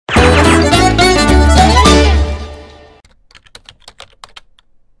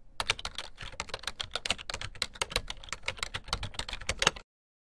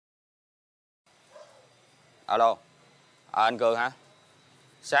Alo. Anh Cường hả?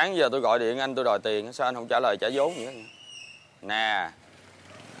 Sáng giờ tôi gọi điện anh tôi đòi tiền, sao anh không trả lời trả vốn gì hết? Nè,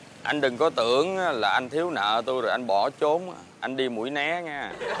 anh đừng có tưởng là anh thiếu nợ tôi rồi anh bỏ trốn, anh đi mũi né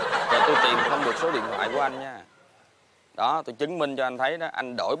nha. Rồi tôi tìm không được số điện thoại của anh nha. Đó, tôi chứng minh cho anh thấy đó,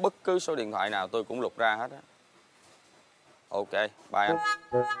 anh đổi bất cứ số điện thoại nào tôi cũng lục ra hết á. Ok, bye anh.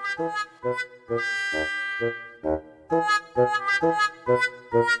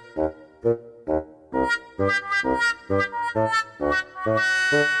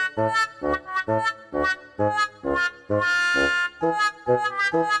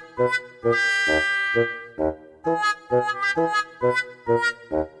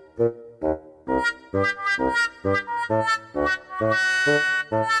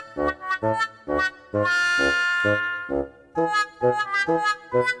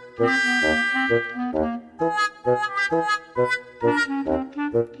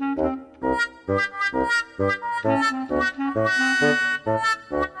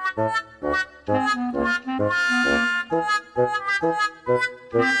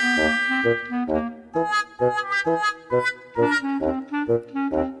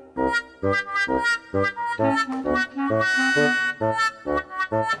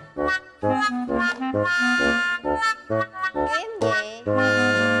 Kiếm gì?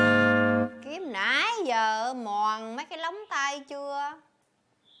 Kiếm nãy giờ mòn mấy cái lóng tay chưa?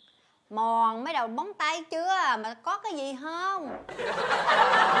 Mòn mấy đầu móng tay chưa? Mà có cái gì không?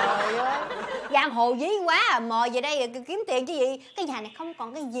 Trời ơi, giang hồ dí quá à, mò về đây kiếm tiền chứ gì. Cái nhà này không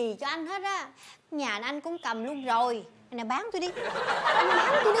còn cái gì cho anh hết á. Nhà này anh cũng cầm luôn rồi. Anh này bán tôi đi. Anh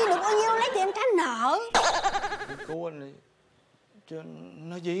bán tôi đi, được bao nhiêu lấy tiền trả nợ. Cô anh này, chứ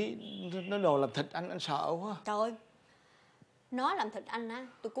nó dí, nó đồ làm thịt anh sợ quá. Trời ơi, nó làm thịt anh á,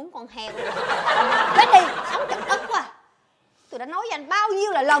 tôi cúng con heo. Chết đi, sống chật đất quá. Tôi đã nói với anh bao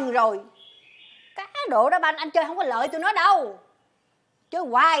nhiêu là lần rồi. Cá độ đá banh anh chơi không có lợi tôi nói đâu. Chơi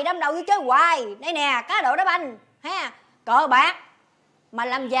hoài, đâm đầu với chơi hoài. Đây nè, cá độ đá banh ha, cờ bạc mà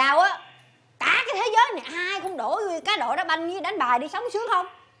làm giàu á, cả cái thế giới này ai cũng đổ cá độ đá banh với đánh bài đi sống sướng không?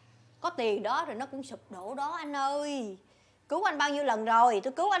 Có tiền đó rồi nó cũng sụp đổ đó anh ơi. Cứu anh bao nhiêu lần rồi,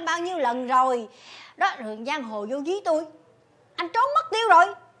 tôi cứu anh bao nhiêu lần rồi. Đó, rồi giang hồ vô dí tôi. Anh trốn mất tiêu rồi.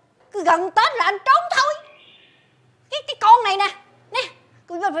 Cứ gần Tết là anh trốn thôi. Cái con này nè, nè,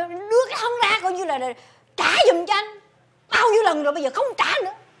 đưa cái thân ra coi như là trả giùm cho anh. Bao nhiêu lần rồi bây giờ không trả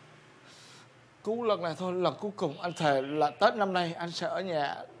nữa. Cứu lần này thôi, lần cuối cùng anh thề là Tết năm nay anh sẽ ở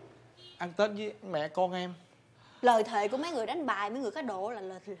nhà ăn Tết với mẹ con em. Lời thề của mấy người đánh bài, mấy người cá độ là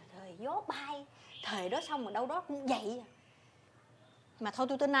lời gió bay. Thề đó xong mà đâu đó cũng vậy. Mà thôi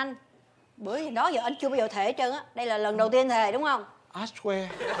tôi tin anh. Bữa đó giờ anh chưa bao giờ thề hết trơn á. Đây là lần đầu tiên thề đúng không? I swear.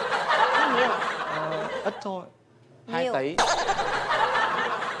 Bao nhiêu? Ít thôi. 2 tỷ.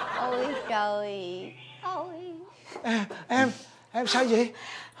 Ôi trời ơi. Em sao vậy?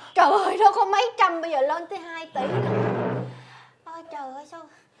 Trời ơi, đâu có mấy trăm bây giờ lên tới 2 tỷ. Ôi trời ơi, sao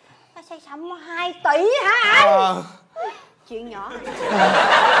say sẩm 2 tỷ hả anh? Chuyện nhỏ.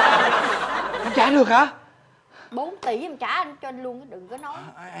 Em trả được hả? 4 tỷ em trả anh cho anh luôn, đừng có nói.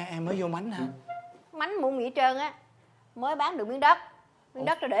 Em mới vô mánh hả? Mánh muôn gì hết trơn á. Mới bán được miếng đất. Miếng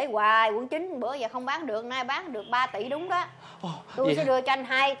đất nó để hoài, quận 9 bữa giờ không bán được, nay bán được 3 tỷ đúng đó. Tôi sẽ đưa cho anh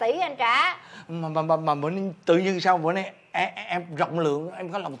 2 tỷ anh trả. Mà bữa nay tự nhiên sao bữa nay em rộng lượng,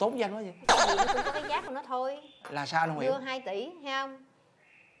 em có lòng tốt với anh quá vậy? Thì nó cũng có cái giá của nó thôi. Là sao anh không hiểu? Đưa 2 tỷ, thấy không?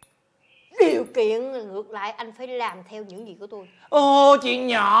 Điều kiện ngược lại anh phải làm theo những gì của tôi. Ô, chuyện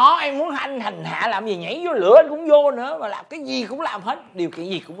nhỏ, em muốn anh hành hạ làm gì, nhảy vô lửa anh cũng vô nữa. Mà làm cái gì cũng làm hết, điều kiện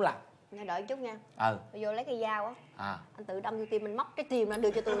gì cũng làm. Nghe đợi chút nha. Tôi vô lấy cây dao á. Anh tự đâm vô tim mình, móc trái tim anh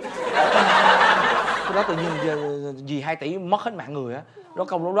đưa cho tôi. Cái đó tự nhiên vì 2 tỷ mất hết mạng người á. Đó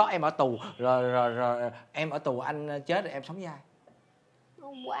công lúc đó em ở tù rồi em ở tù, anh chết rồi em sống với ai?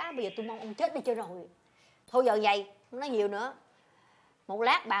 Không quá, bây giờ tôi mong ông chết đi cho rồi. Thôi giờ vậy, không nói nhiều nữa. Một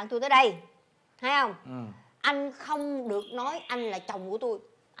lát bạn tôi tới đây, thấy không? Anh không được nói anh là chồng của tôi.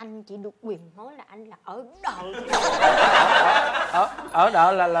 Anh chỉ được quyền nói là anh là ở đợ. Ở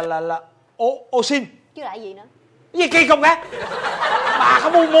đợ là ô xin chứ lại gì nữa? Cái gì kỳ không cả? Bà có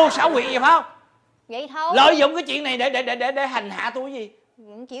mưu mô xảo quyệt gì phải không? Vậy thôi. Lợi dụng cái chuyện này để hành hạ tôi cái gì?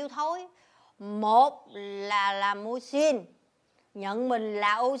 Vẫn chịu thôi. Một là làm ô xin, nhận mình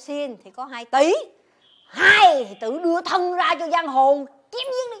là ô xin thì có 2 tỷ. 2 thì tự đưa thân ra cho giang hồ chém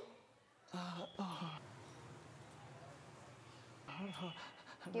giết đi.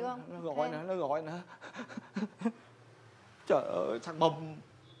 Chịu không? Nó gọi nữa. Trời ơi, thằng bầm.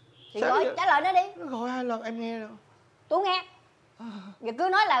 Thì gọi, trả lời nó đi. Nó gọi 2 lần em nghe rồi. Tôi nghe. Giờ cứ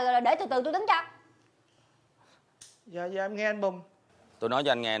nói là để từ từ tôi tính cho. Dạ em nghe anh bầm. Tôi nói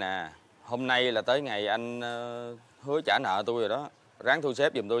cho anh nghe nè, Hôm nay là tới ngày anh hứa trả nợ tôi rồi đó. Ráng thu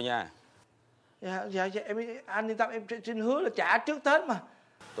xếp giùm tôi nha. Dạ anh yên tâm, em xin hứa là trả trước Tết mà.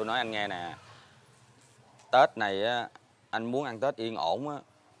 Tôi nói anh nghe nè, Tết này á, anh muốn ăn Tết yên ổn á,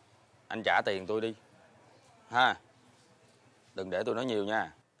 anh trả tiền tôi đi ha. Đừng để tôi nói nhiều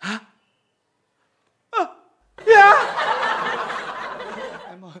nha. Hả? Dạ.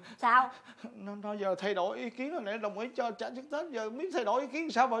 Em ơi. Sao? Nó giờ thay đổi ý kiến rồi, nãy đồng ý cho trả trước Tết, giờ biết thay đổi ý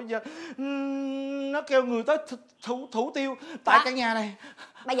kiến sao bây giờ? Nó kêu người tới thủ tiêu tại căn nhà này.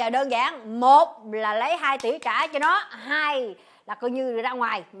 Bây giờ đơn giản, một là lấy 2 tỷ trả cho nó, hai là coi như ra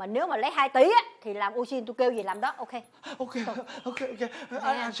ngoài. Mà nếu mà lấy 2 tỷ á thì làm ô xin, tôi kêu gì làm đó. Ok.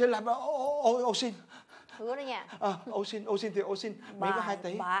 Anh sẽ làm ô xin. Hứa đó nha. Ô xin thì ô xin, Mỹ có 2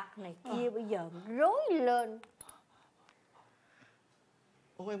 tỷ. Bạc này kia bây giờ rối lên.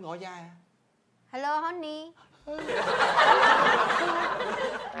 Ủa em gọi ra à? Hello honey.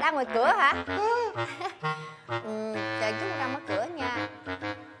 Đang ngoài cửa hả? Chờ chút ra mở cửa nha.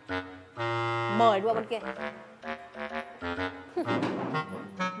 Mời qua bên kia.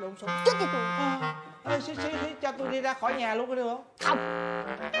 Lộn xộn chết đi tôi. Cho tôi đi ra khỏi nhà luôn có được không? Không.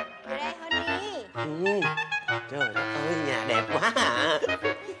 Về đây honey. Trời đất ơi, nhà đẹp quá à.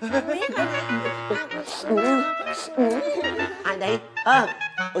 Không biết hả? Ai đây?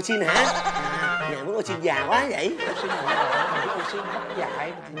 Ô xin hả? Nhà muốn ô xin già quá vậy? Ô xin hả? Ô xin mất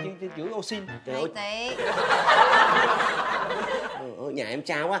dạy thì chữ ô xin. Trời ơi. 2 tỷ. Nhà em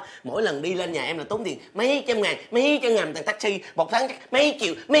sao quá. Mỗi lần đi lên nhà em là tốn tiền mấy trăm ngàn tiền taxi. Một tháng mấy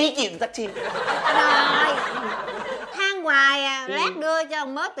triệu tiền taxi. Rồi. Tháng ngoài à, lát đưa cho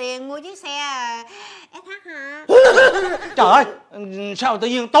mớ tiền mua chiếc xe SH hả? Trời ơi, sao tự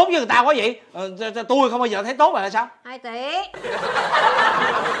nhiên tốt với người ta quá vậy? Tôi không bao giờ thấy tốt là sao? 2 tỷ.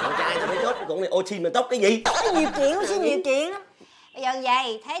 Con trai tao mới tốt, còn này ô xin mà tốt cái gì? Nhiều chuyện, có xin nhiều chuyện lắm. Bây giờ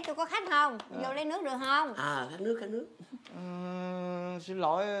vậy, thấy tôi có khách không? Vô lấy nước được không? Khát nước. Xin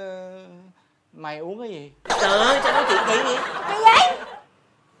lỗi, mày uống cái gì? Trời ơi, sao nói chuyện kỳ vậy? Cái gì?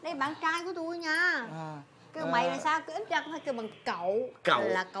 Đây bạn trai của tôi nha. Kêu mày là sao? Cứ ít ra cũng phải kêu bằng cậu. Cậu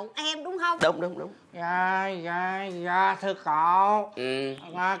là cậu em đúng không? Đúng. Dạ thưa cậu.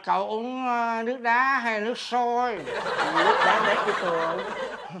 Cậu uống nước đá hay nước sôi? Nước đá mát với Cường.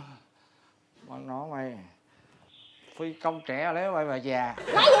 Mà nói mày phi công trẻ lấy mày bà già.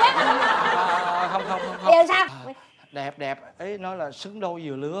 Nói gì đó? Không. Bây giờ sao? Đẹp ấy, nói là xứng đôi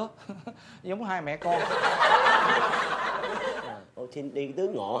vừa lứa. Giống hai mẹ con. Ô xin đi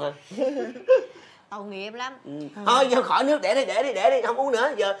tướng ngộ ha. Tội nghiệp lắm. Thôi vô khỏi nước, để đi, không uống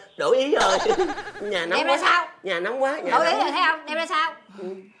nữa, giờ đổi ý rồi. Nhà nóng đem quá. ra sao? Nhà nóng quá. Đổi ý rồi thấy không? Đem ra sao?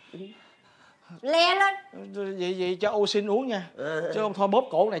 Le lên. Vậy cho ô xin uống nha. Chứ không thôi bóp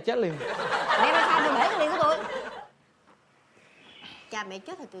cổ này chết liền. Đem ra sao? Tôi bể cái ly của tôi. Cha mẹ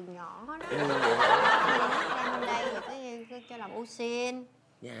chết từ từ nhỏ đó. Đem bên đây rồi cái cho làm ô xin.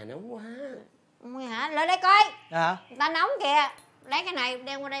 Nhà nóng quá. Ôi hả? Lên đây coi. Hả? Người ta nóng kìa. Lấy cái này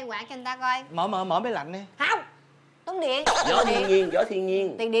đem qua đây quạt cho người ta coi. Mở máy lạnh đi. Không. Tốn điện. Gió thiên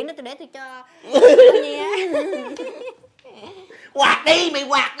nhiên. Tiền điện đó tôi để tôi cho. Quạt đi, mày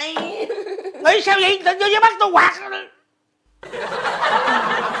quạt đi. Nghĩ sao vậy? Tự nhiên bắt tôi quạt.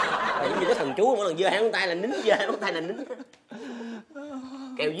 Giống như có thần chú mỗi lần giơ hai ngón tay là nín.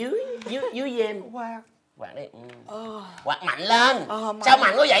 Kèo dưới em. Quạt đi. Quạt mạnh lên. Sao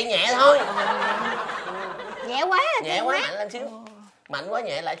mạnh quá vậy? Nhẹ thôi. Nhẹ quá. Nhẹ quá, mạnh lên xíu. Mạnh quá,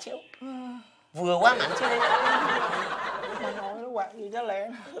 nhẹ lại xíu. Vừa quá mạnh xíu đi. Mà nói nó quạt gì cho lẹ.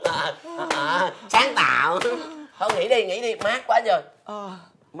 Sáng tạo. Thôi nghĩ đi, mát quá rồi.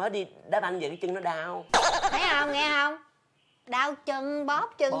 Mới đi đá banh về cái chân nó đau. Thấy không, nghe không? Đau chân, bóp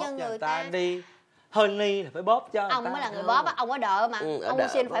chân cho người ta. Đi hơi ni là phải bóp cho ông mới là người bóp á, ông ở đợ mà. Ông đợ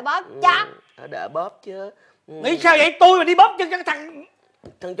xin phải bóp chắc. Ở đợ bóp chứ. Nghĩ sao vậy? Tôi mà đi bóp chân cho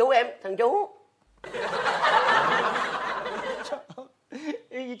thằng chú em, thằng chú.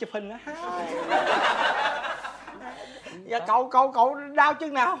 Y như chụp hình á. Dạ cậu đau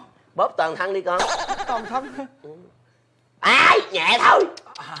chân nào? Bóp toàn thân đi con. Toàn thân. Nhẹ thôi.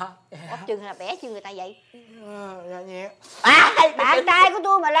 Bóp chân là bẻ chân người ta vậy. Dạ nhẹ. Bạn trai của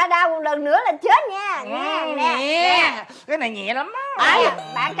tôi mà la đau một lần nữa là chết nha. Nè. Cái này nhẹ lắm á.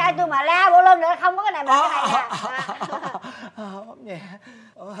 Bạn trai tôi mà la một lần nữa không có cái này mà cái này nè. Nhẹ.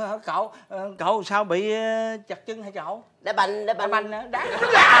 Cậu sao bị chặt chân hả cậu? Đá banh.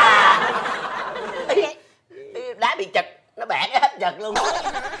 Đá bị chật, nó bẻ cái hết giật luôn.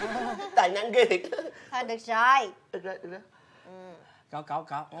 Tài năng ghê thiệt. Thôi được rồi. Được rồi.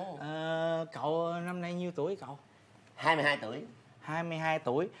 Cậu năm nay nhiêu tuổi cậu? 22 tuổi. 22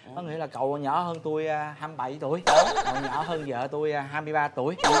 tuổi. Có nghĩa là cậu nhỏ hơn tôi 27 tuổi. Cậu nhỏ hơn vợ tôi 23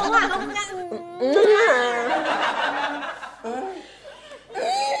 tuổi.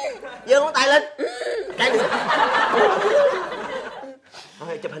 Giơ ngón tay lên. Cái nữa.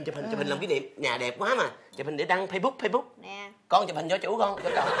 Thôi chụp hình làm kỷ niệm. Nhà đẹp quá mà. Chụp hình để đăng Facebook. Nè. Con chụp hình cho chủ con, cho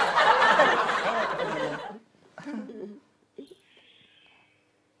cậu.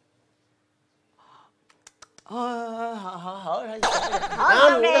 Hở ra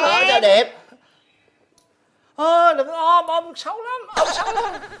Không, nó hở cho đẹp. đừng ôm xấu lắm,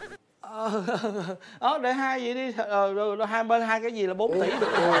 để hai vậy đi, rồi hai bên hai cái gì là 4 tỷ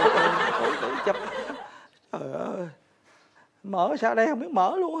được rồi. 4 tỷ chụp. Trời ơi, mở sao đây không biết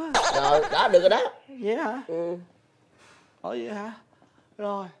mở luôn á. Rồi đó, được rồi đó. Vậy hả? Vậy hả?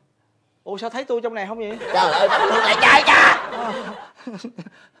 Rồi. Ủa sao thấy tôi trong này không vậy? Trời ơi, bắt lại trai cha.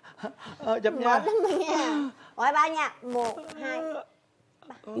 Chụp nha. Mệt lắm rồi nha. Gọi ba nha. 1, 2, 3.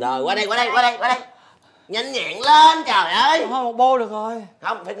 Rồi qua đây. Nhanh nhẹn lên, trời ơi. Thôi một bô được rồi.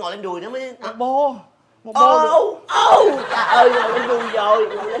 Không, phải ngồi lên đùi nữa mới. Một bô được. Trời ơi, ngồi lên đùi rồi.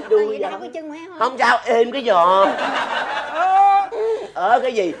 Đau cái chân phải không? Không sao, êm cái giò.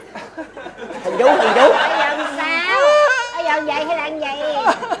 Cái gì? Thần chú. Bây giờ sao? Bây giờ vậy hay là vậy?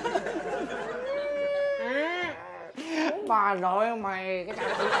 Bà nội mày, cái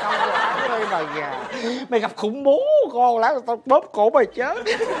thằng phi công của ơi bà già. Mày gặp khủng bố con lát tao bóp cổ mày chết.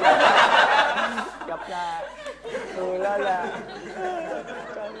 Gặp ra cười lên là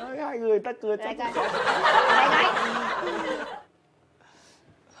trời ơi, hai người ta cười Đây tao coi. Đây coi.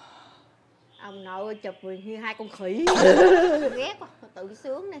 Ông nội chụp như hai con khỉ. Ghét quá, tự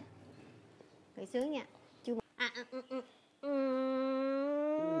sướng đi. Tự sướng nha. Chưa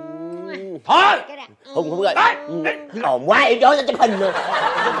Thôi. cái đạn. Hùng rồi. Ồn quá, em chối tao chụp hình rồi.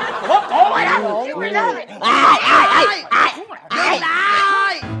 Bóp cổ mày đó. Ai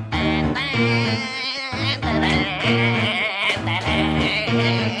lại.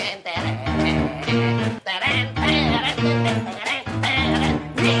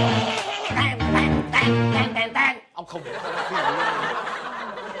 ông khùng.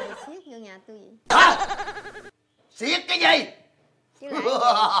 Xiết vô nhà tôi vậy. Hả? Xiết cái gì? Chứ lại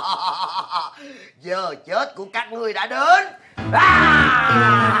Giờ chết của các ngươi đã đến.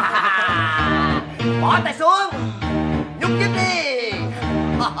 Bỏ tay xuống. Nhúc nhích đi.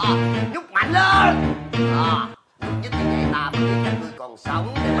 Nhúc mạnh lên. Nhúc nhích như vậy ta mới biết các ngươi còn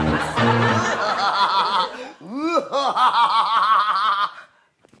sống để mà ta sống.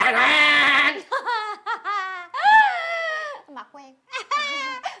 mặt quen.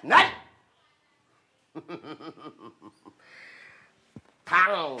 Nết.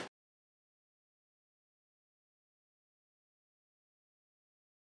 Thằng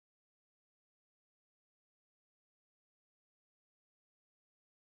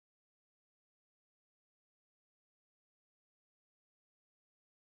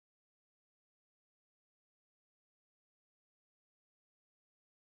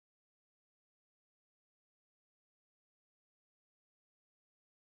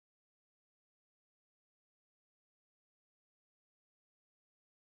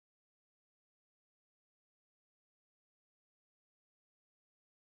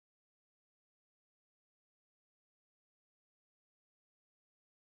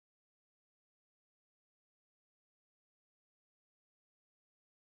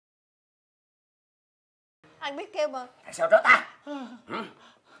Anh biết kêu mà. tại sao đó ta?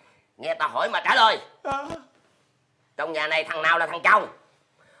 Nghe ta hỏi mà trả lời. Trong nhà này thằng nào là thằng chồng?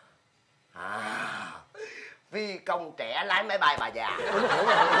 Phi công trẻ lái máy bay bà già.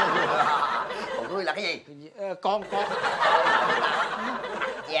 Còn ngươi là cái gì? Con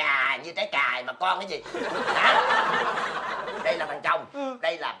Già như trái cài mà con cái gì? Hả? Đây là thằng chồng,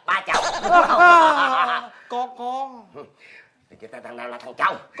 đây là ba chồng. con Thì thằng nào là thằng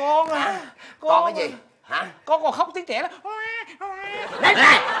chồng? con Hả? Con cái gì? Hả? Con còn khóc tiếng trẻ đó. Này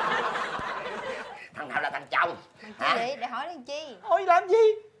này! Thằng nào là thằng chồng? Hả? Để hỏi làm chi? Ôi làm gì?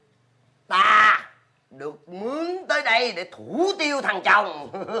 Ta được mướn tới đây để thủ tiêu thằng chồng.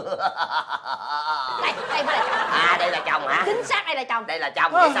 Đây mới là chồng. Đây là chồng hả? Chính xác đây là chồng. Đây là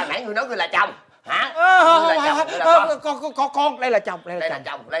chồng, vậy sao nãy ngươi nói ngươi là chồng? Hả? Con đây là chồng, Đây là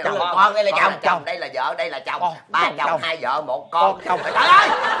chồng, đây là con, đây là chồng, đây là vợ, đây là chồng. Ba chồng, hai vợ, một con. Trời ơi,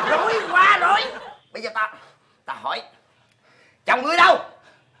 rối quá rồi. Bây giờ ta hỏi, chồng ngươi đâu?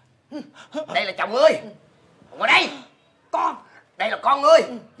 Đây là chồng ngươi. Ngồi đây. Con. Đây là con ngươi.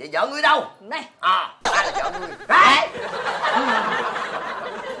 Vậy vợ ngươi đâu? Đây. Ta là vợ ngươi. Đấy.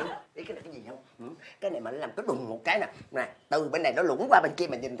 Ý cái này cái gì không? Cái này mà làm cái đùng một cái nè. Nè, từ bên này nó lũng qua bên kia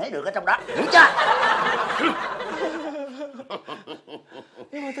mình nhìn thấy được ở trong đó. Hiểu chưa?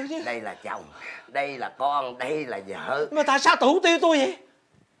 Nhưng mà tự nhiên đây là chồng, đây là con, đây là vợ. mà tại sao thủ tiêu tôi vậy?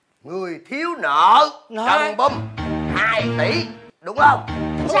 Người thiếu nợ trần bum 2 tỷ, đúng không?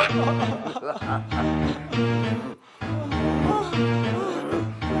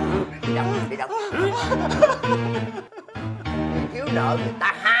 Đi đâu? Người thiếu nợ người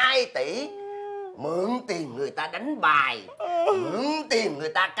ta 2 tỷ, mượn tiền người ta đánh bài, mượn tiền người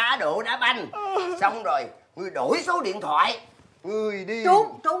ta cá độ đá banh, xong rồi người đổi số điện thoại, người đi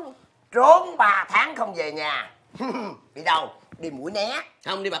trốn 3 tháng không về nhà. Đi đâu? Đi Mũi Né.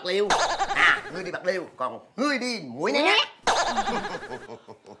 Không, đi Bạc Liêu. À, ngươi đi Bạc Liêu, còn ngươi đi Mũi Né.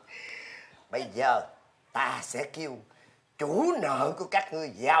 Bây giờ ta sẽ kêu chủ nợ của các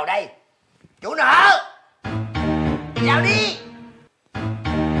ngươi vào đây. Chủ nợ, vào đi.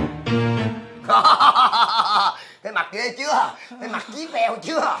 Cái mặt ghê chưa? Cái mặt chí phèo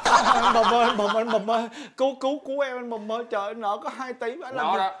chưa? Bầm ơi, cứu em anh Bầm ơi, trời, nợ có 2 tỷ mà anh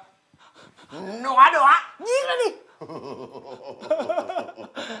làm gì? Nó đó, giết nó đi.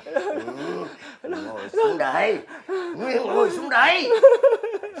 Ngồi xuống đây, ngươi ngồi xuống đây.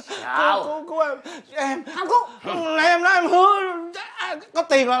 Sao? Cứu em không cứu. Em nói em hứa có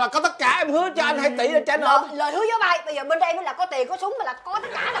tiền là có tất cả, em hứa cho anh 2 tỷ là trả nợ. Lời hứa gió bay, bây giờ bên đây mới là có tiền, có súng mà là có tất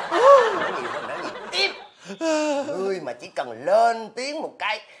cả rồi. Nói gì? Im. Ngươi mà chỉ cần lên tiếng một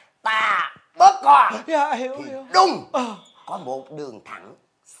cái, ta bóp cò. Dạ, hiểu. Đùng. Có một đường thẳng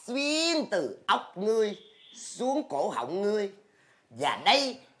xuyên từ óc ngươi xuống cổ họng ngươi, và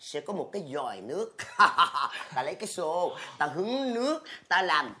đây sẽ có một cái vòi nước. Ta lấy cái xô, ta hứng nước, ta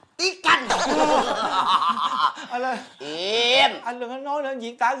làm tiết canh. Anh ơi, im. anh đừng có nói nữa,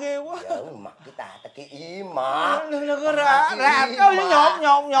 diễn tả ghê quá. Giỡn mặt với ta kia im mà. Đừng có ra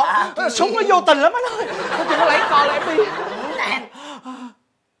nhột. Súng nó vô tình lắm anh ơi. Không chừng nó lấy con là em đi.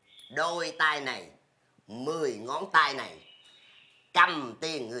 Đôi tay này, 10 ngón tay này, cầm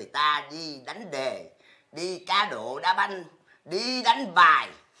tiền người ta đi đánh đề, đi cá độ đá banh, đi đánh bài.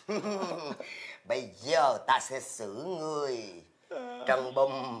 Bây giờ ta sẽ xử người trần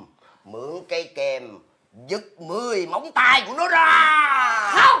bùm, mượn cây kềm, giật 10 móng tay của nó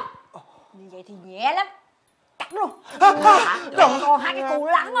ra. Không, như vậy thì nhẹ lắm, cắt luôn. Còn 2 cái cù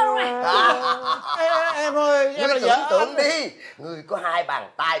lẳng đó luôn nè. Em ơi, em là tưởng tượng đi, người có 2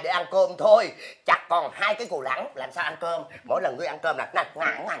 bàn tay để ăn cơm thôi, chặt còn 2 cái cù lẳng, làm sao ăn cơm? Mỗi lần ngươi ăn cơm là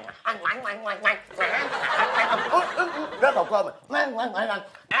rớt vào cơm,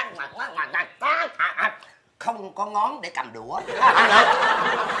 không có ngón để cầm đũa.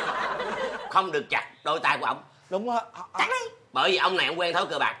 Không được chặt đôi tay của ổng. Đúng rồi. Chặt đi. Bởi vì ông này ông quen thói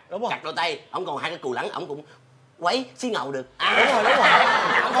cờ bạc. Đúng rồi. Chặt đôi tay, ổng còn 2 cái cù lẳng, ổng cũng quấy xí ngầu được. Đúng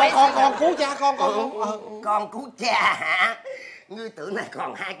rồi. Con cứu cha, con cứu cha hả? Ngươi tưởng là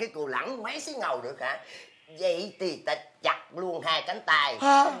còn 2 cái cù lẳng quấy xí ngầu được hả? Vậy thì ta chặt luôn 2 cánh tay,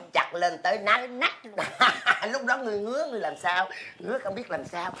 chặt lên tới nách. Lúc đó ngươi ngứa, ngươi làm sao? Ngứa không biết làm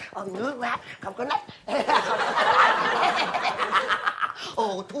sao. Ôi ngứa quá, không có nách.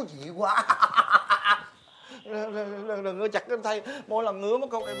 Ồ thú vị quá. Đừng có chặt cánh tay, mỗi lần ngứa mất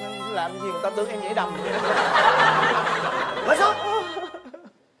con em làm gì người ta tưởng em nhảy đầm. Ngồi xuống.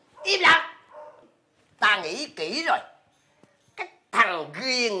 Im lặng. Ta nghĩ kỹ rồi. Cái thằng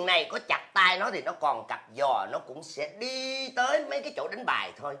Ghiền này có chặt tay nó thì nó còn cặp giò, nó cũng sẽ đi tới mấy cái chỗ đánh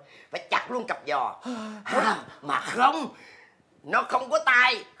bài thôi. Phải chặt luôn cặp giò. Mà không, nó không có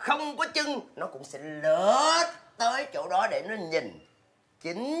tay, không có chân, nó cũng sẽ lết tới chỗ đó để nó nhìn.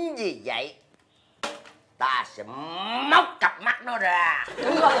 Chính vì vậy ta sẽ móc cặp mắt nó ra.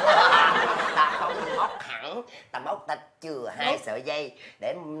 Ta không móc hẳn, ta móc, ta chừa 2 sợi dây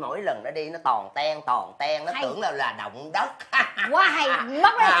để mỗi lần nó đi nó toàn ten, nó hay. Tưởng là động đất. Quá hay,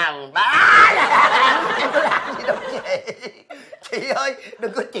 móc đi. Thằng bá. Em có làm gì đâu chị. Chị ơi,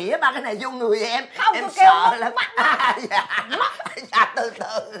 đừng có chĩa 3 cái này vô người em. Không, em sợ kêu lắm. Dạ từ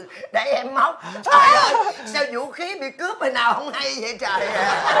từ để em móc. Trời ơi, sao vũ khí bị cướp hồi nào không hay vậy trời.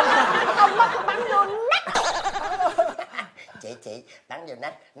 Không móc bắn vô nách. Chị bắn vô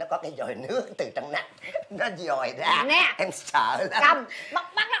nách, nó có cái dòi nước từ trong nách nó dòi ra nè, em sợ lắm. Cầm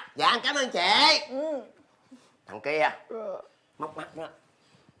móc mắt đó. Dạ cảm ơn chị. Thằng kia móc mắt đó,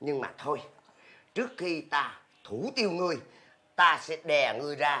 nhưng mà thôi, trước khi ta thủ tiêu ngươi, ta sẽ đè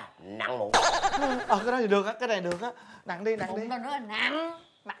ngươi ra nặng mụn. Cái đó thì được á, cái này được á. Nặng đi. Bụng nó rất là nặng,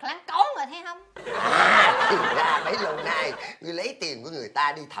 mặt láng cón rồi thấy không? Thì ra bấy lâu nay ngươi lấy tiền của người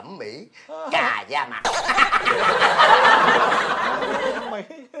ta đi thẩm mỹ, cà da mặt.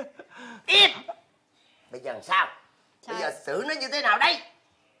 Im. Bây giờ làm sao? Bây giờ xử nó như thế nào đây?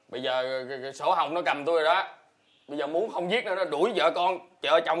 Bây giờ cái sổ hồng nó cầm tôi rồi đó. Bây giờ muốn không giết nữa, nó đuổi vợ con,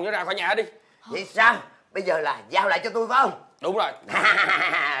 vợ chồng nó ra khỏi nhà đi. Vậy sao? Bây giờ là giao lại cho tôi phải không? Đúng rồi.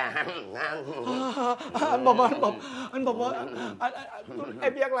 Anh Bầm ơi,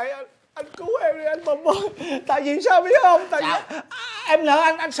 em dắt lại anh cứu em đi anh Bầm ơi. Tại vì sao biết không? Tại vì em nợ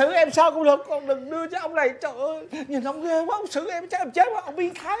anh xử em sao cũng được, còn đừng đưa cho ông này. Trời ơi, nhìn ông ghê quá, ông xử em chắc em chết quá, ông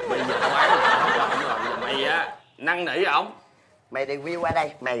biến thái quá. Bây giờ ông mày á năn nỉ ổng. Mày review qua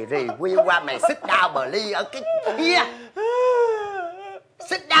đây, mày review qua, mày sit down beli ở cái kia.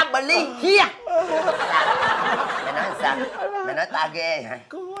 Sit down beli kia. Mày nói sao? Mày nói ta ghê hả?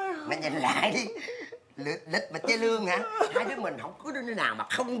 Mày nhìn lại đi. Lịch mà chơi lương hả? Hai đứa mình không có đứa nào mà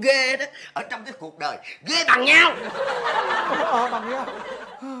không ghê đó. Ở trong cái cuộc đời ghê bằng nhau. Bằng nhau.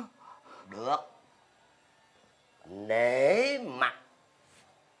 Được. Để mặt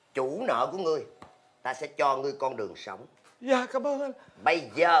chủ nợ của ngươi, ta sẽ cho ngươi con đường sống. Dạ cảm ơn anh. Bây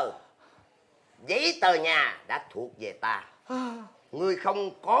giờ giấy tờ nhà đã thuộc về ta. Ngươi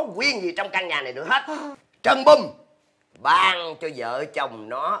không có quyền gì trong căn nhà này nữa hết. Trần bum ban cho vợ chồng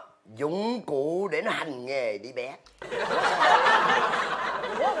nó dụng cụ để nó hành nghề đi bé.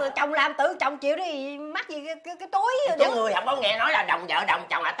 Ủa chồng làm tự chồng chịu đi, mắc gì cái túi chứ người không có nghe nói là đồng vợ đồng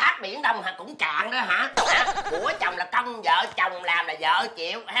chồng là tát biển đông hả? Cũng cạn đó hả? Của chồng là công, vợ chồng làm là vợ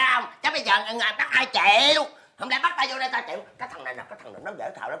chịu, thấy không? Chứ bây giờ bắt ai chịu? Không lẽ bắt ta vô đây ta chịu? Cái thằng này nó dễ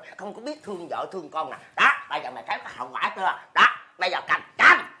thạo lắm, không có biết thương vợ thương con nè. Đó, bây giờ mày thấy cái hậu quả chưa? Đó, bây giờ cầm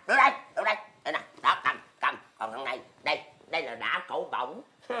đưa đây đây nè, đó cầm. Còn thằng này đây là đã cổ bổng.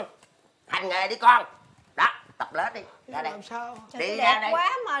 Hành nghề đi con. Đó, tập lết đi. Ra đây. Làm sao? Đi ra đây.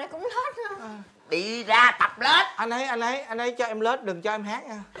 Quá mà cũng hết nữa. Đi ra tập lết. Anh ấy cho em lết, đừng cho em hát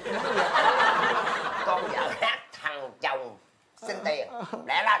nha. Con vợ hát, thằng chồng xin tiền.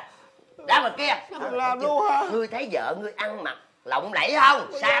 Để lên. Ra ngoài kia. Làm luôn hả? Ngươi thấy vợ ngươi ăn mặc lộng lẫy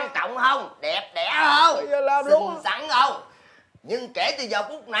không? Sang trọng không? Đẹp đẽ không? Xinh xắn không? Nhưng kể từ giờ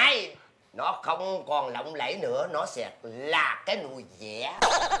phút này nó không còn lộng lẫy nữa, nó sẽ là cái nùi vẽ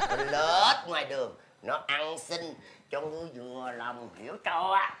lết ngoài đường. Nó ăn xin cho ngươi vừa lòng, hiểu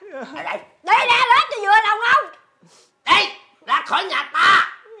cho. Ở đây. Đi ra lết cho vừa lòng không? Đi ra khỏi nhà ta.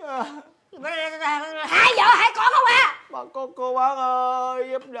 Hai vợ hai con không à? Mà cô bác ơi,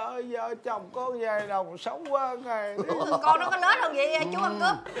 giúp đỡ vợ chồng con về đồng sống qua ngày. Con nó có lết không vậy chú ăn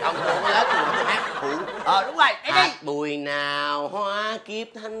cướp? Không, cô có lết tôi hát phụ. Đúng rồi, đi đi. Bùi nào hoa kiếp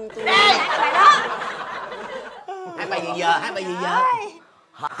thanh tu. Đi. Hát bài đó. Hát bài gì giờ? Hát bài gì giờ?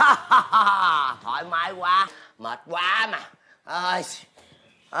 Thoải mái quá, mệt quá mà. Ơi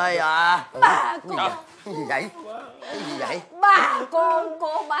Bà cô. Cái gì vậy? Cái gì vậy? Bà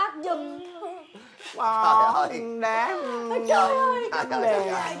cô bác giùm. Trời ơi.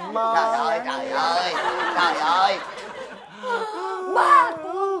 Trời ơi. Trời ơi. Bà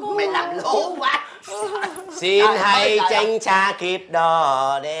cô. Mày làm lố quá. Xin hãy tranh cha kịp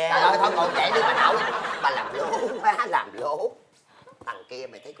đò đen. Trời ơi, thôi còn chạy đi bà nội. Bà làm lố quá, làm lố. Thằng kia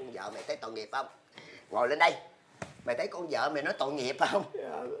mày thấy con vợ mày thấy tội nghiệp không? Ngồi lên đây. Mày thấy con vợ mày nói tội nghiệp không?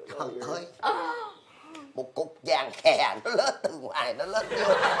 Trời ơi. Một cục vàng khè nó lết từ ngoài nó lết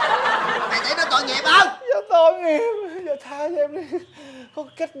vô. Mày thấy nó tội nghiệp không? Dạ tội nghiệp. Dạ tha cho em đi. Có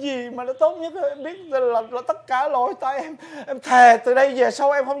cách gì mà nó tốt nhất em biết là tất cả lỗi tại em. Em thề từ đây về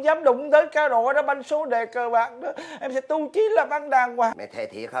sau em không dám đụng tới cá độ đó, banh số đề cờ bạc đó. Em sẽ tu chí làm ăn đàng hoàng. Mày thề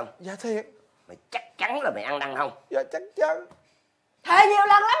thiệt không? Dạ thiệt. Mày chắc chắn là mày ăn năn không? Dạ chắc chắn. Thề nhiều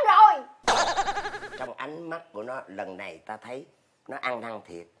lần lắm rồi. Trong ánh mắt của nó lần này ta thấy nó ăn năn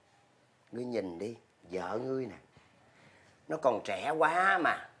thiệt. Ngươi nhìn đi, vợ ngươi nè, nó còn trẻ quá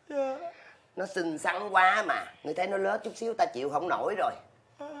mà. Dạ. Nó xinh xắn quá mà. Ngươi thấy nó lết chút xíu ta chịu không nổi rồi.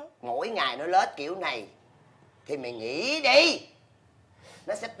 Mỗi ngày nó lết kiểu này thì mày nghĩ đi,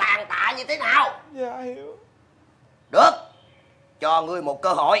 nó sẽ tàn tạ như thế nào? Dạ hiểu. Được, cho ngươi một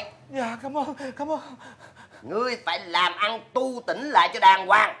cơ hội. Dạ cảm ơn. Ngươi phải làm ăn tu tỉnh lại cho đàng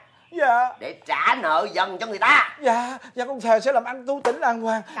hoàng. Dạ. Để trả nợ dần cho người ta. Dạ con thề sẽ làm ăn tu tỉnh đàng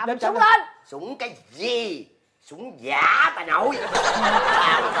hoàng. Cầm súng lên. Súng cái gì? Súng giả bà nội.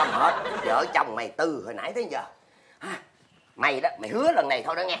 Tao tao mệt. Vợ chồng mày từ hồi nãy tới giờ. Mày đó, mày hứa lần này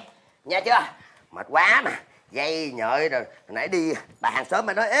thôi đó nghe. Nha chưa? Mệt quá mà. Dây nhợi rồi. Hồi nãy đi bà hàng xóm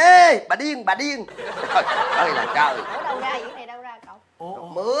mày nói ê bà điên. Trời ơi là trời. Ở đâu ra vậy này, đâu ra cậu?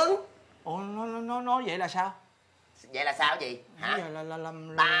 Mướn. Nó nói vậy là sao? Vậy là sao gì? Hả? Là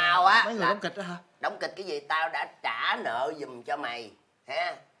Tao á. mấy người đóng kịch đó hả? Đóng kịch cái gì? Tao đã trả nợ giùm cho mày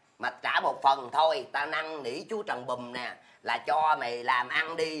ha. Mà trả một phần thôi. Tao năn nỉ chú Trần Bùm nè là cho mày làm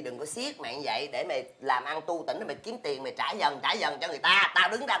ăn đi, đừng có siết mày như vậy. Để mày làm ăn tu tỉnh, mày kiếm tiền mày trả dần cho người ta. Tao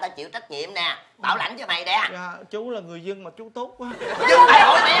đứng ra tao chịu trách nhiệm nè, bảo lãnh cho mày nè. Dạ chú là người dân mà chú tốt quá. Dân đại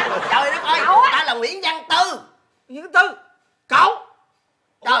hội nè. Trời đất ơi, tao là Nguyễn Văn Tư. Nguyễn Tư. Cậu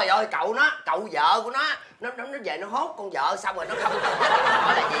Trời ơi, cậu vợ của nó về nó hốt con vợ xong rồi nó không cần biết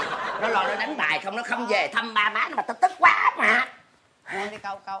gọi là gì. Nó lo nó đánh bài không, nó không về thăm ba má nó mà tao tức quá mà. Đi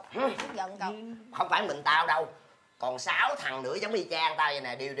cậu giận cậu. Không phải mình tao đâu. Còn 6 thằng nữa giống y chang tao vậy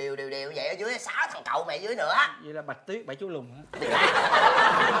nè, đều vậy ở dưới, 6 thằng cậu mày dưới nữa. Vậy là Bạch Tuyết, 7 chú lùn hả?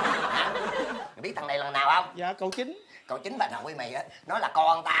 Mày biết thằng này lần nào không? Dạ cậu Chính. Cậu Chính bà nội mày á, nó là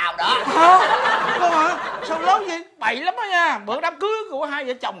con tao đó. Con hả? Sao lớn vậy? Bậy lắm đó nha. Bữa đám cưới của hai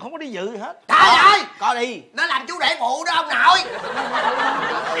vợ chồng không có đi dự hết. Trời ơi, Có đi. nó làm chú rể phụ đó ông nội.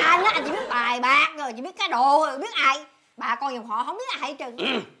 Anh á, anh chỉ biết bài bạc rồi, chỉ biết cá độ rồi, biết ai. Bà con dòng họ không biết ai hết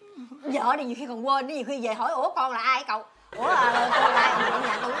trơn. Vợ thì nhiều khi còn quên, nhiều khi về hỏi ủa con là ai cậu? Ủa con là ai? Ở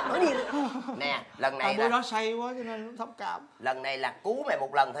nhà tôi nổi điên. Nè, lần này Bữa là đó say quá cho nên thông cảm. lần này là cứu mày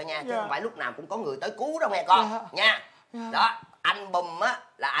một lần thôi nha, chứ Dạ. không phải lúc nào cũng có người tới cứu đâu nghe con. Dạ. Nha. Dạ. Đó, anh Bùm á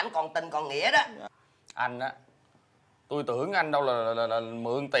là ảnh còn tình còn nghĩa đó. Anh á, tôi tưởng anh đâu là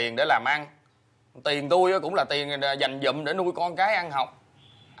mượn tiền để làm ăn. Tiền tôi á cũng là tiền dành dụm để nuôi con cái ăn học.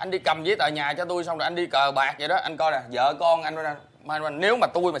 Anh đi cầm giấy tờ nhà cho tôi xong rồi anh đi cờ bạc vậy đó. Anh coi nè, vợ con anh mà nếu mà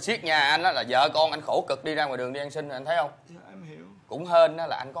tôi mà siết nhà anh á là vợ con anh khổ cực đi ra ngoài đường đi ăn xin, anh thấy không? Dạ em hiểu. Cũng hên á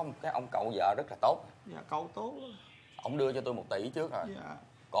là anh có một cái ông cậu vợ rất là tốt. Dạ cậu tốt lắm. Ông đưa cho tôi 1 tỷ trước rồi. Dạ.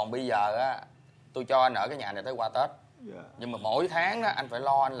 Còn bây giờ á, tôi cho anh ở cái nhà này tới qua Tết. Dạ. Nhưng mà mỗi tháng á anh phải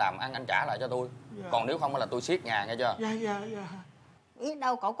lo anh làm ăn anh trả lại cho tôi. Dạ. Còn nếu không là tôi siết nhà nghe chưa? Dạ. Ý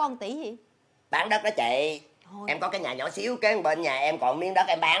đâu cậu có 1 tỷ gì? Bán đất đó chị. Thôi. Em có cái nhà nhỏ xíu, kế bên nhà em còn miếng đất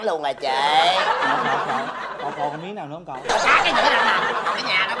em bán luôn rồi chị. Cậu còn miếng nào nữa không cậu? Có sát cái nữa nè, còn cái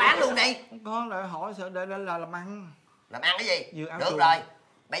nhà đó bán luôn đi. Con lại hỏi sợ để là làm ăn. Làm ăn cái gì? Vừa áo Được chuồng. rồi.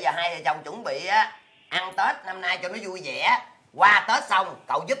 Bây giờ hai vợ chồng chuẩn bị á ăn Tết năm nay cho nó vui vẻ. Qua Tết xong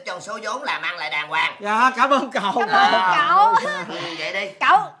cậu giúp cho một số vốn làm ăn lại đàng hoàng. Dạ cảm ơn cậu. Cảm ơn cậu. Vậy đi.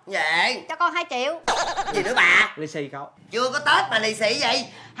 Cậu Vậy cho con 2 triệu. gì nữa bà? Lì xì cậu. Chưa có Tết mà lì xì gì?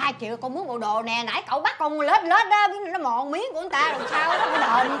 2 triệu con muốn bộ đồ nè, nãy cậu bắt con lết đó, nó mòn miếng của người ta làm sao nó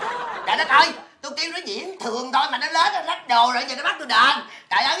đền. Trời đất ơi, tôi kêu nó diễn thường thôi mà nó lết nó rách đồ rồi giờ nó bắt tôi đền.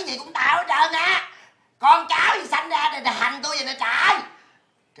 Trời ơi cái gì cũng tao hết trơn á. Con cháu gì sanh ra để hành tôi vậy nè trời.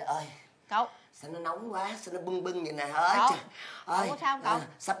 Trời ơi. Cậu Sao nó nóng quá, sao nó bưng bưng vậy nè hết. Cậu, Trời ơi. có sao không cậu?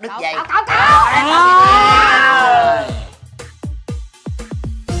 Sắp đứt Cậu, dây. cậu.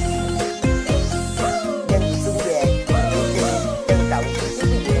 Nhân xuân về, trân trọng chúc quý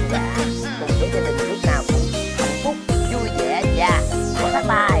vị khán giả cùng với gia đình lúc nào cũng hạnh phúc, vui vẻ và phát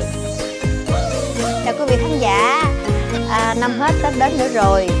tài. Chào quý vị khán giả. Năm hết Tết đến nữa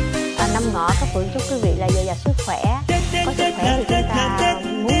rồi. Năm ngọ các Phượng chúc quý vị là dồi dào sức khỏe. Có sức khỏe thì chúng ta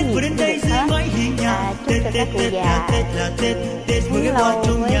muốn gì cũng được hết. Chúc cho các cụ già sống lâu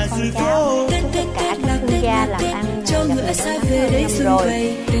với con cháu. Chúc tất cả các thương gia làm ăn năm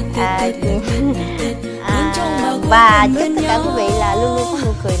rồi. Và chúc tất cả quý vị là luôn luôn có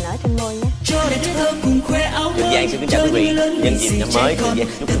nụ cười nở trên môi nhé. Dương Giang xin kính chào quý vị. Nhân dịp năm mới, Dương Giang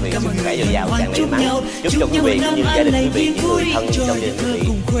chúc quý vị sức khỏe dồi dào, tràn đầy may mắn. Chúc cho quý vị cũng như gia đình quý vị, những người thân trong gia đình quý vị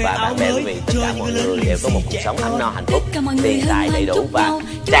và bạn bè quý vị, tất cả mọi người đều có một cuộc sống ấm no hạnh phúc, tiền tài đầy đủ và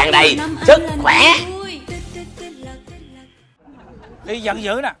tràn đầy sức khỏe. Đi giận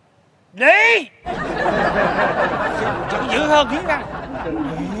dữ nè. Đi. Giận dữ hơn khiến răng.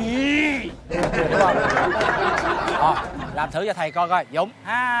 Làm thử cho thầy coi Dũng.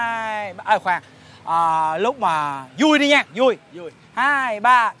 2 khoan. Lúc mà vui đi nha, vui. 2,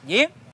 3 diễn.